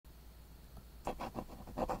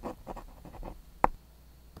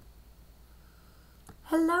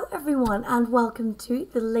Hello everyone and welcome to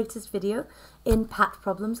the latest video in PAT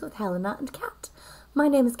Problems with Helena and Kat. My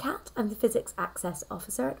name is Kat, I'm the Physics Access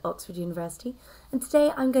Officer at Oxford University, and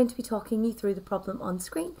today I'm going to be talking you through the problem on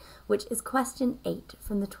screen, which is question 8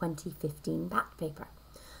 from the 2015 PAT paper.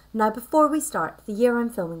 Now before we start, the year I'm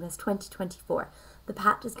filming this, 2024, the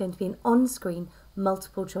PAT is going to be an on-screen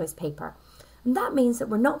multiple choice paper. And that means that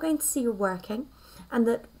we're not going to see your working and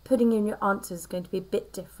that putting in your answers is going to be a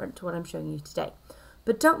bit different to what I'm showing you today.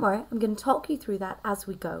 But don't worry, I'm going to talk you through that as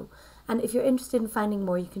we go. And if you're interested in finding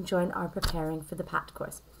more, you can join our Preparing for the PAT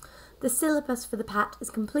course. The syllabus for the PAT is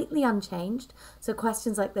completely unchanged, so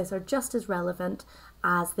questions like this are just as relevant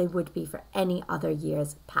as they would be for any other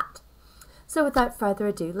year's PAT. So without further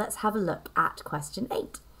ado, let's have a look at question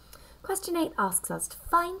 8. Question 8 asks us to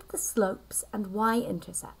find the slopes and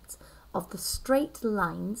y-intercepts of the straight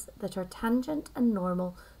lines that are tangent and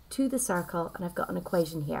normal to the circle, and I've got an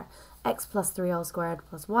equation here. X plus 3l squared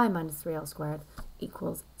plus y minus 3l squared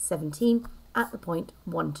equals 17 at the point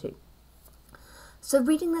 1, 2. So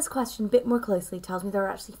reading this question a bit more closely tells me there are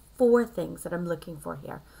actually 4 things that I'm looking for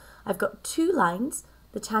here. I've got 2 lines,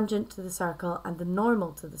 the tangent to the circle and the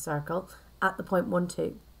normal to the circle at the point 1,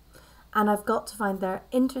 2. And I've got to find their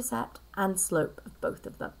intercept and slope of both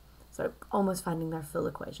of them. So almost finding their full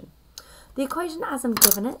equation. The equation as I'm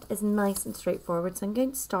given it is nice and straightforward, so I'm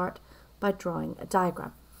going to start by drawing a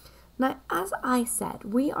diagram. Now, as I said,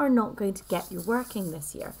 we are not going to get your working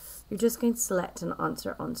this year. You're just going to select an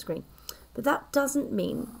answer on screen. But that doesn't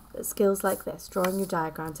mean that skills like this, drawing your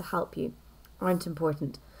diagram to help you, aren't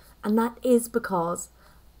important. And that is because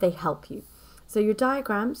they help you. So your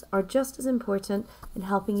diagrams are just as important in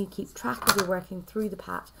helping you keep track of your working through the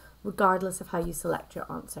PAT, regardless of how you select your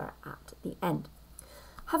answer at the end.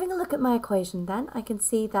 Having a look at my equation then, I can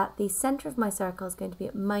see that the centre of my circle is going to be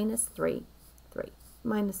at minus 3, 3,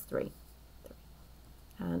 minus 3, 3.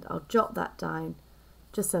 And I'll jot that down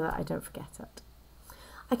just so that I don't forget it.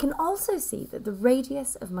 I can also see that the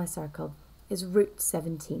radius of my circle is root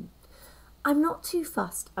 17. I'm not too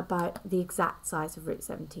fussed about the exact size of root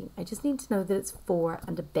 17. I just need to know that it's 4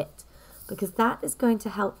 and a bit, because that is going to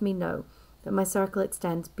help me know that my circle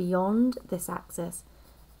extends beyond this axis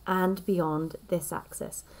and beyond this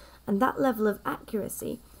axis. And that level of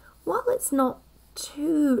accuracy, while it's not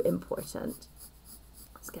too important,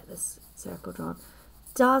 let's get this circle drawn,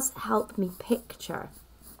 does help me picture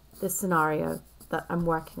the scenario that I'm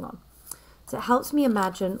working on. So it helps me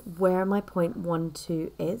imagine where my point 1,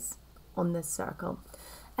 2 is on this circle.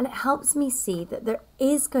 And it helps me see that there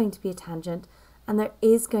is going to be a tangent and there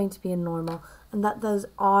is going to be a normal, and that those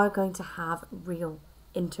are going to have real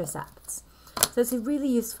intercepts. So it's a really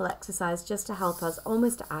useful exercise just to help us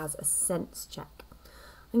almost as a sense check.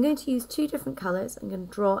 I'm going to use 2 different colours. I'm going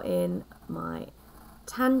to draw in my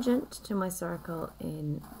tangent to my circle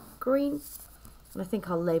in green, and I think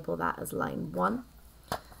I'll label that as line 1.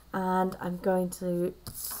 And I'm going to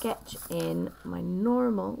sketch in my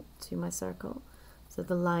normal to my circle, so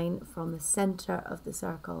the line from the centre of the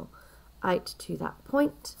circle out to that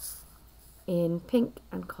point in pink,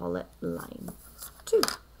 and call it line 2.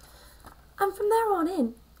 And from there on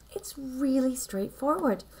in, it's really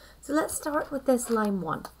straightforward. So let's start with this line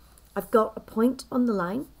 1. I've got a point on the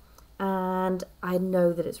line, and I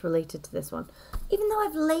know that it's related to this one. Even though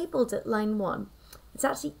I've labelled it line 1, it's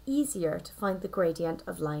actually easier to find the gradient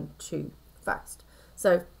of line 2 first.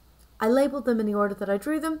 So I labelled them in the order that I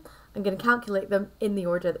drew them. I'm going to calculate them in the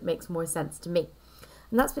order that makes more sense to me.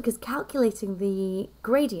 And that's because calculating the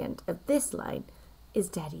gradient of this line is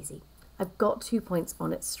dead easy. I've got 2 points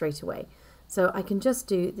on it straight away. So I can just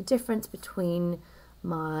do the difference between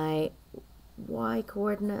my y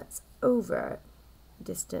coordinates over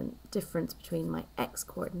the difference between my x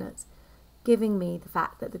coordinates, giving me the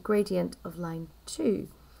fact that the gradient of line 2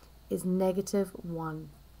 is negative 1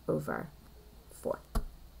 over 4.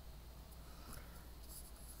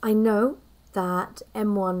 I know that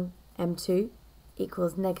m1, m2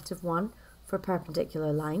 equals negative 1 for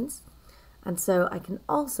perpendicular lines, and so I can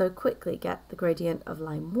also quickly get the gradient of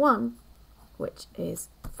line 1, which is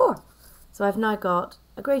 4. So I've now got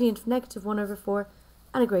a gradient of negative 1 over 4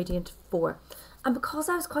 and a gradient of 4. And because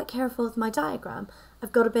I was quite careful with my diagram,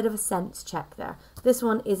 I've got a bit of a sense check there. This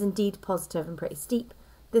one is indeed positive and pretty steep.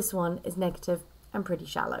 This one is negative and pretty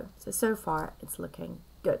shallow. So far it's looking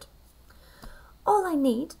good. All I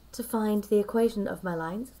need to find the equation of my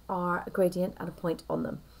lines are a gradient and a point on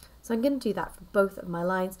them. So I'm going to do that for both of my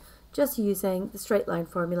lines, just using the straight line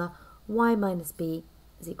formula, y minus b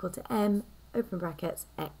is equal to m, open brackets,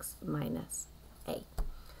 x minus a.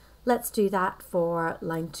 Let's do that for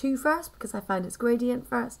line 2 first, because I found its gradient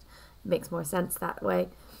first. It makes more sense that way.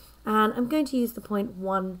 And I'm going to use the point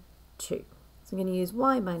 1, 2. So I'm going to use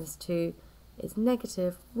y minus 2 is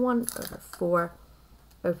negative 1 over 4,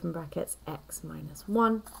 open brackets, x minus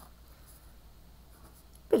 1.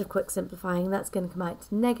 Bit of quick simplifying, that's going to come out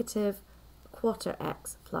to negative quarter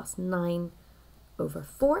x plus 9 over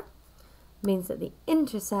 4. Means that the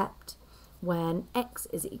intercept when x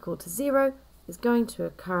is equal to 0 is going to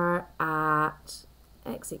occur at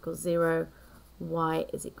x equals 0, y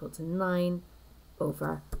is equal to 9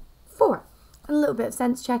 over 4. And a little bit of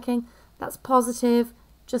sense checking, that's positive,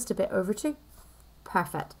 just a bit over 2.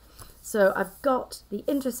 Perfect. So I've got the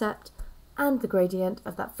intercept and the gradient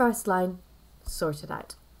of that first line sorted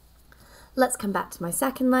out. Let's come back to my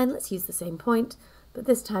second line. Let's use the same point, but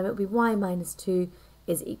this time it will be y minus 2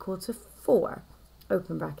 is equal to 4,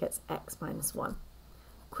 open brackets, x minus 1.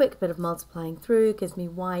 Quick bit of multiplying through gives me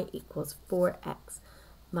y equals 4x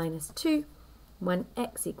minus 2. When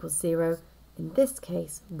x equals 0, in this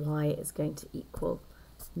case, y is going to equal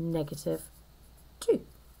negative 2,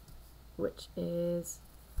 which is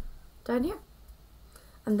down here.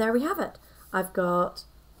 And there we have it. I've got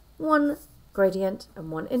one gradient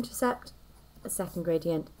and one intercept, a second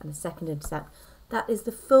gradient and a second intercept. That is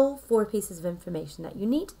the full 4 pieces of information that you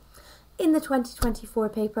need. In the 2024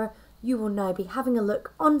 paper, you will now be having a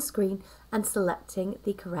look on screen and selecting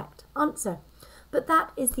the correct answer. But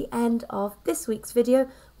that is the end of this week's video.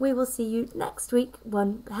 We will see you next week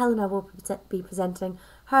when Helena will be presenting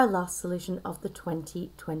her last solution of the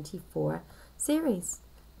 2024 series.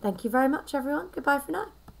 Thank you very much, everyone. Goodbye for now.